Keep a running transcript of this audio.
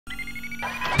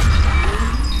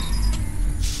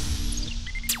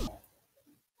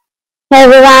Hey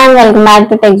everyone, welcome back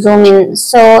to Zoomin.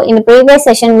 So, in the previous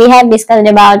session, we have discussed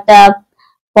about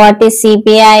what is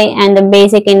CPI and the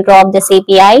basic intro of the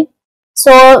CPI.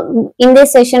 So, in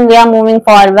this session, we are moving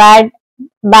forward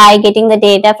by getting the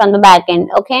data from the backend.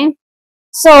 Okay.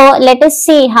 So, let us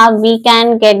see how we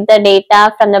can get the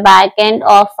data from the backend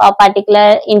of a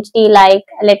particular entity. Like,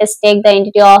 let us take the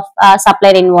entity of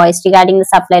supplier invoice regarding the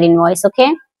supplier invoice.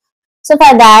 Okay. So,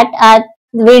 for that,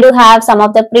 we do have some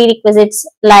of the prerequisites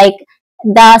like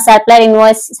the supplier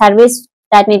invoice service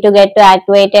that need to get to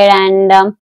activated and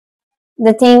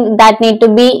the thing that need to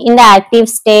be in the active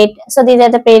state. So these are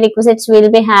the prerequisites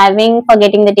we'll be having for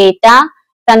getting the data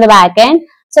from the backend.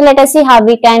 So let us see how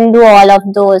we can do all of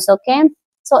those. Okay.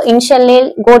 So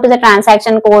initially go to the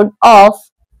transaction code of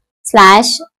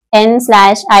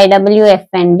 /n/iwfnd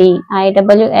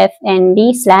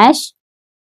slash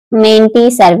main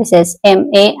T services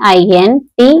MAINT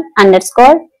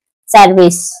underscore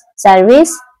service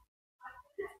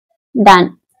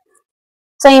done.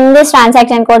 So in this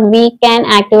transaction code we can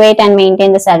activate and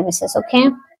maintain the services.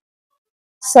 Okay.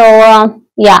 So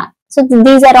yeah, so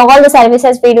these are all the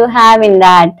services we do have in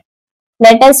that.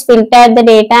 Let us filter the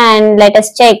data and let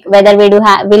us check whether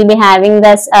will be having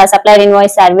this supplier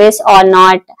invoice service or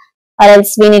not, or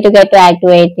else we need to get to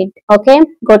activate it. Okay,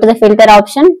 go to the filter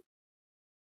option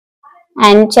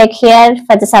and check here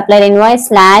for the supplier invoice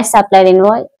 / supplier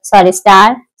invoice, sorry,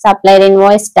 star supplier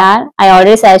invoice star. I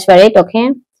already searched for it.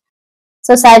 Okay,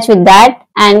 so search with that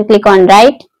and click on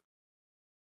right.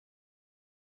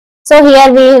 So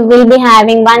here we will be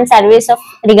having one service of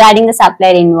regarding the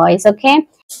supplier invoice. Okay,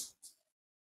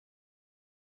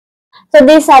 so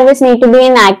this service need to be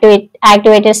in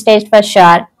activated state for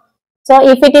sure. So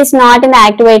if it is not in the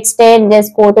activate state,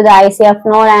 just go to the ICF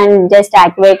node and just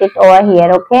activate it over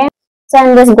here. Okay, so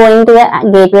I'm just going to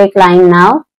the gateway client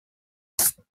now.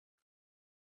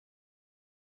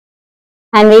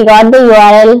 And we got the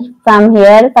URL from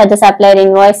here for the supplier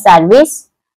invoice service,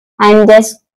 and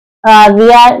just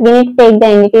we need to take the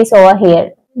entities over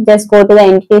here. Just go to the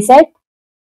entity set.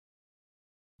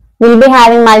 We'll be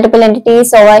having multiple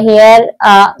entities over here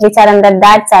which are under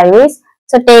that service.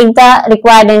 So take the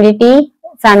required entity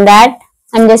from that.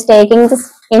 I'm just taking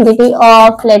this entity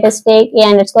of, let us take A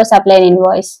underscore supplier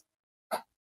invoice,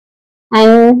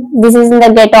 and this is in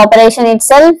the get operation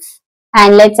itself,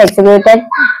 and let's execute that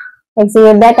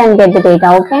and get the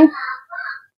data. Okay,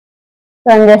 so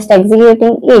I'm just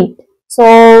executing it. So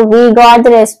we got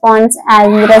the response as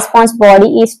the response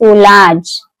body is too large.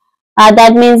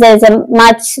 That means there is a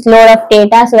much load of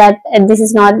data, so that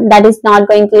that is not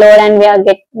going to load, and we are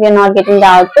not getting the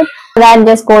output. So that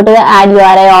just go to the add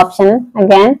URI option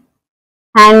again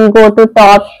and go to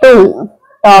top two,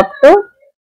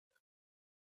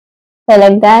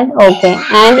 select that. Okay,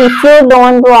 and if you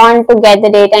don't want to get the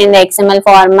data in the XML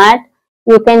format,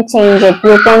 you can change it.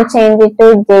 You can change it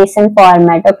to JSON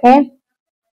format. Okay,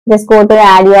 just go to the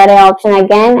add URI option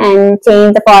again and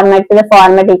change the format to the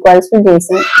format equals to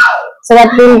JSON, so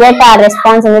that we'll get our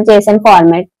response in the JSON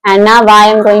format. And now I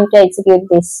am going to execute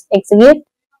this. Execute.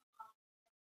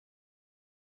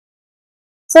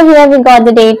 So here we got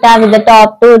the data with the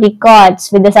top two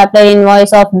records with the supplier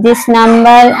invoice of this number,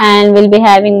 and we'll be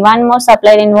having one more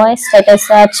supplier invoice. Let us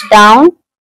search down.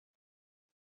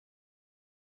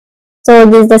 So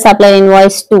this is the supplier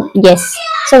invoice 2. Yes.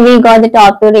 So we got the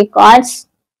top two records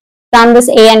from this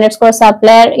A underscore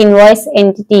supplier invoice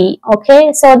entity.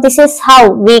 Okay. So this is how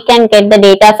we can get the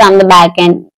data from the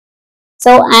backend.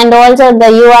 So, and also the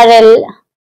URL,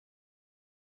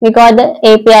 we got the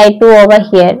API 2 over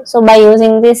here. So by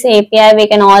using this API, we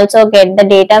can also get the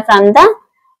data from the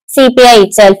CPI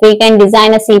itself. We can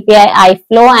design a CPI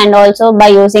flow, and also by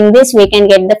using this, we can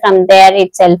get the from there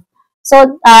itself.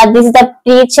 So this is the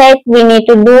pre-check we need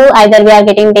to do. Either we are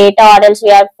getting data or else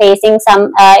we are facing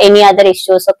some any other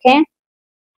issues. Okay,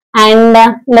 and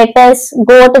let us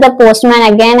go to the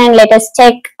postman again and let us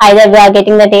check either we are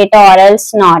getting the data or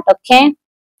else not. Okay,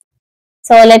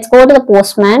 so let's go to the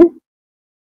postman.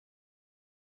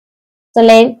 So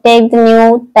let's take the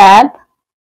new tab.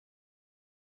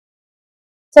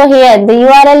 So here the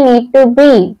URL need to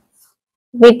be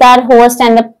with our host,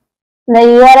 and the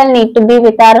URL need to be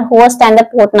with our host and the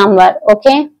port number.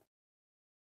 Okay,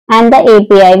 and the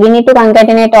API. We need to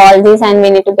concatenate all these, and we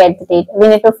need to get the data. We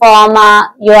need to form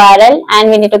a URL and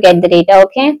we need to get the data.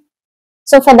 Okay,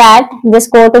 so for that, just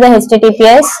go to the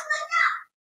HTTPS.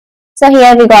 So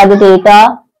here we got the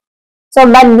data. So,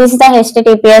 but this is the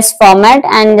HTTPS format,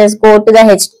 and just go to the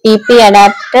HTTP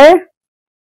adapter.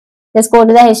 Just go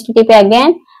to the HTTP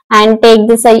again and take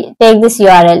this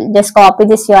URL. Just copy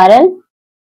this URL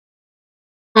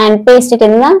and paste it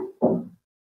in the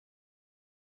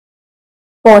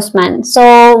postman.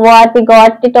 So what we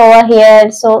got it over here.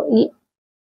 So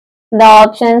the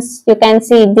options you can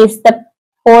see, this is the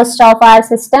host of our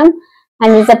system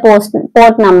and this is the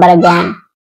port number again,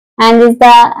 and this is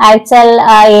the actual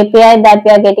API that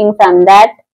we are getting from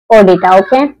that OData.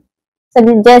 Okay, so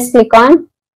just click on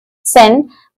send.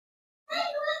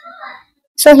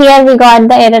 So here we got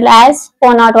the error as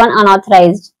 401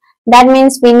 unauthorized. That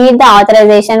means we need the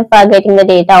authorization for getting the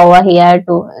data over here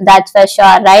too. That's for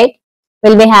sure, right?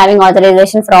 We'll be having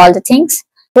authorization for all the things.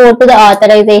 Go to the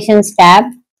authorizations tab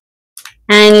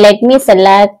and let me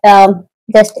select,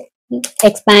 just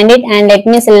expand it and let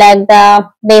me select the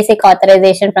basic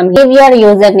authorization from here. Give your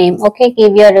username. Okay,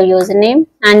 give your username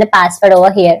and the password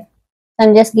over here. So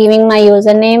I'm just giving my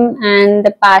username and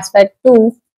the password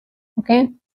too. Okay.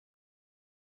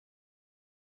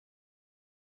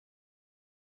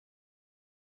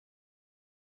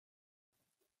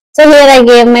 So here I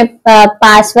gave my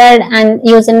password and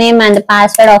username and the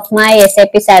password of my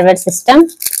SAP server system.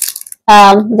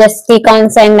 Just click on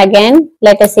send again.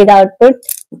 Let us see the output.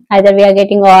 Either we are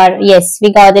getting, or yes,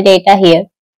 we got the data here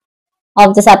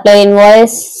of the supplier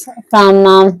invoice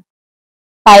from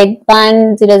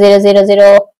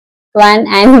 51000001,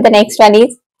 and the next one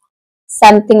is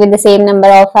something with the same number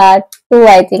of 2,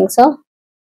 I think so.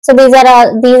 So these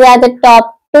are the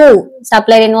top 2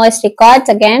 supplier invoice records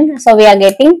again. So we are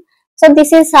getting. So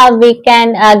this is how we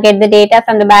can get the data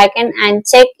from the backend and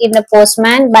check in the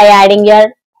postman by adding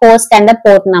your host and the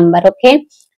port number. Okay,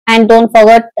 and don't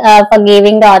forget for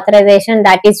giving the authorization.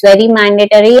 That is very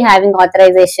mandatory, having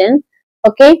authorization.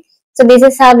 Okay, so this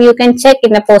is how you can check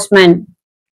in the postman.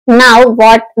 Now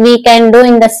what we can do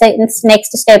in the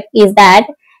next step is that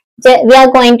we are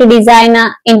going to design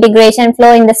a integration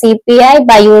flow in the CPI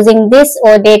by using this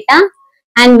OData,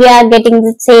 and we are getting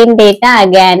the same data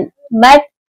again. But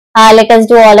let us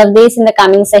do all of this in the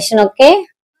coming session. Okay,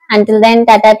 until then,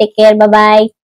 tata, take care, bye bye.